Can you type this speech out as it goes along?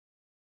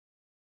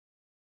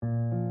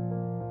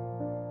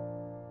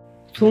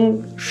从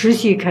实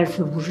习开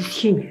始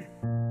57年，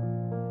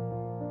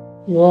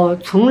我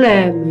从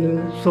来没有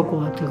说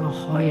过这个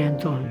豪言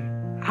壮语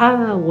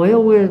啊！我要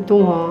为了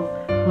敦煌，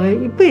我要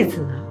一辈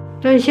子的。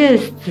但现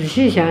在仔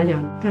细想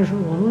想，但是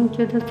我们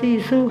觉得这一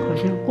生好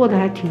像过得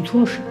还挺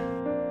充实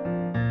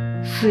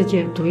的。世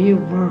界独一无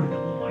二的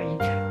文化遗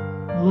产，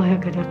我们还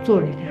给它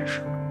做了一点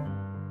事。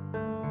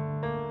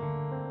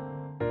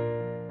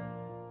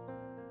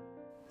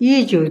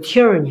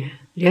1972年，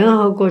联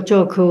合国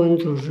教科文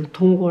组织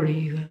通过了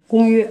一个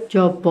公约，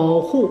叫《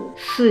保护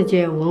世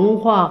界文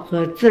化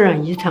和自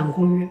然遗产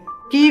公约》。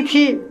第一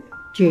批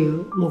就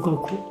有莫高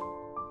窟。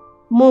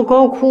莫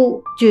高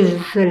窟就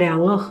是2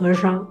个和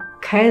尚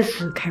开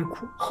始开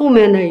窟，后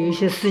面呢有一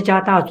些世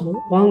家大族、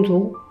皇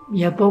族，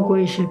也包括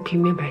一些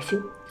平民百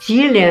姓，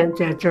接连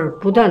在这儿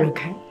不断的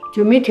开，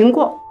就没停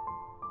过，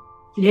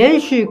连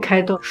续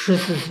开到14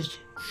世纪，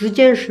时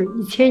间是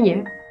1000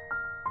年。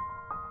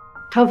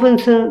它分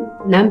成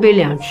南北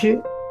2区，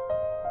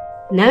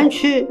南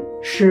区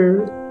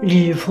是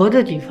礼佛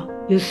的地方，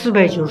有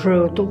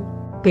492个洞；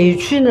北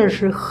区呢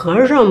是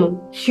和尚们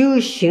修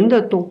行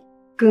的洞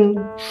跟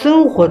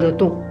生活的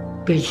洞，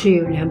北区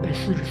有243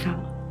个，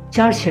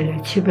加起来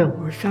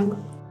753个。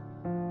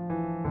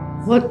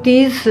我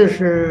第一次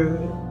是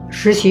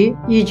实习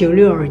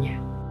，1962年，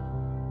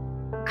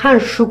看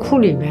石窟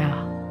里面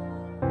啊，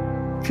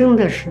真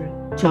的是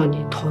叫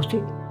你陶醉、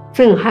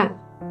震撼。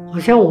好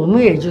像我们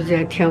也就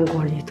在天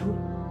国里头，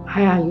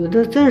哎呀，有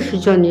的真是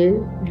叫你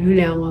流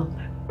连忘返。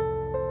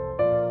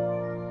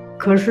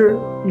可是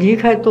离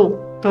开洞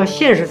到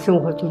现实生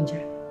活中间，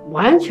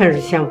完全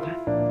是相反，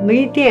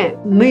没电，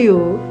没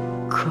有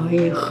可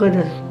以喝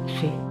的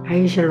水，还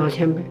有一些老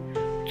前辈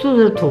住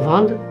着土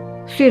房子，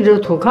睡着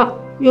土炕，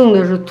用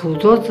的是土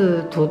桌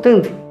子、土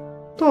凳子，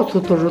到处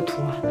都是土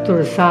啊，都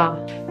是沙，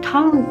他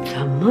们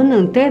怎么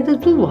能待得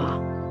住啊？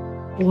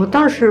我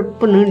当时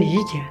不能理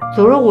解，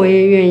走了我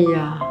也愿意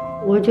啊。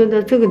我觉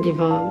得这个地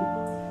方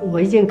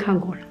我已经看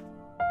过了，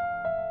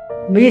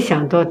没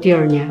想到第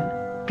2年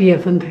毕业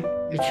分配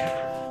就去了，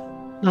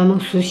慢慢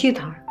熟悉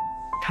它了，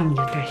他们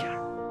就带下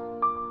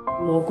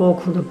来。莫高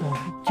窟的保护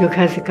就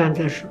开始干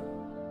这事，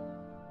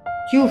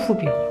修复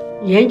壁画，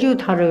研究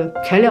它这个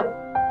材料。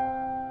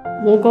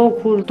莫高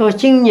窟到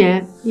今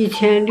年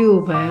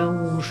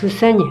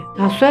1653年，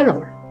它衰老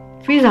了，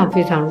非常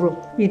非常弱，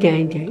一点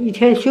一点，一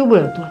天修不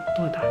了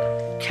多大的，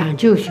抢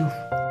救修复。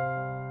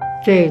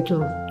再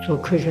做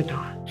科学档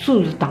案、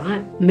数字档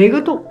案，每个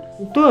洞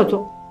都要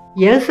做，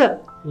颜色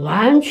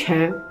完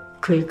全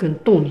可以跟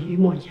洞里一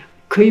模一样，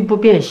可以不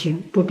变形、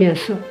不变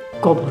色，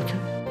高保真。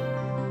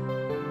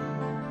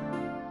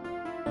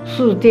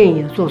数字电影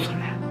也做出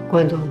来了，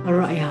观众他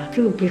说：“哎呀，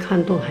这个比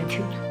看洞还清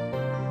楚。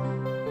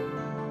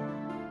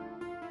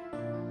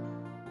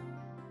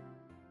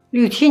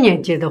”67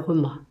年结的婚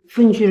嘛，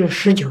分居了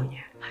19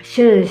年。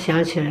现在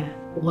想起来，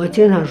我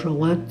经常说，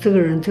我这个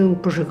人真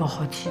不是个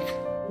好妻子。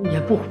也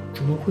不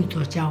怎么会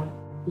做家务，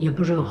也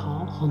不是个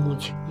好母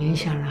亲，影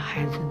响了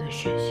孩子的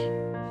学习。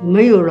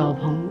没有老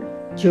朋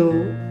就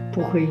不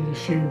会有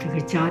现在这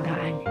个家的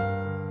安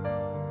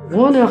宁。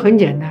我呢很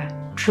简单，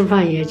吃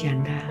饭也简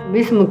单，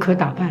没什么可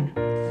打扮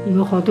的。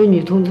有好多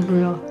女同志不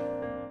要，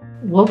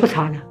我不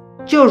擦的，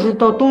就是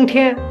到冬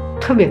天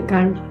特别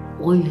干热，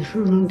我有时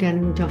候用点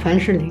那个叫凡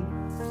士林，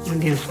用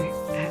点水，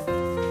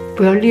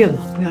不要裂嘛，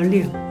不要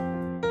裂嘛。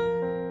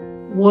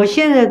我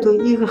现在都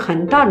一个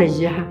很大的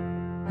遗憾。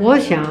我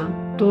想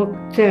多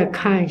再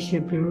看一些，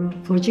比如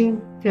佛经，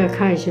再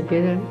看一些别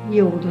的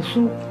业务的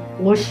书。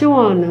我希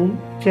望能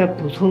再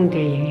补充一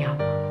点营养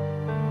吧。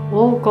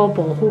我搞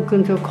保护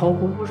跟这考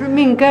古，我是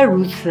命该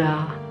如此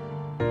啊。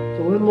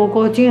所谓莫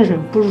高精神，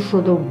不是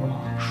说的我，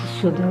是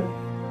说的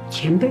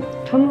前辈，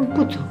他们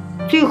不走，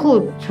最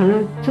后成了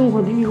生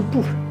活的一个部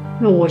分。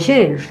那我现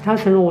在也是，它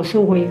成了我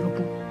生活一个部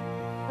分，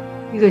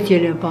一个接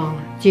连棒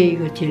接一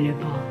个接连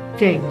棒，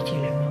再一个接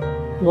连棒，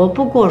我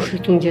不过是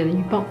中间的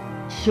一棒。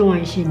希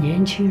望一些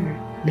年轻人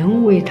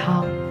能为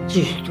他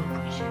继续做。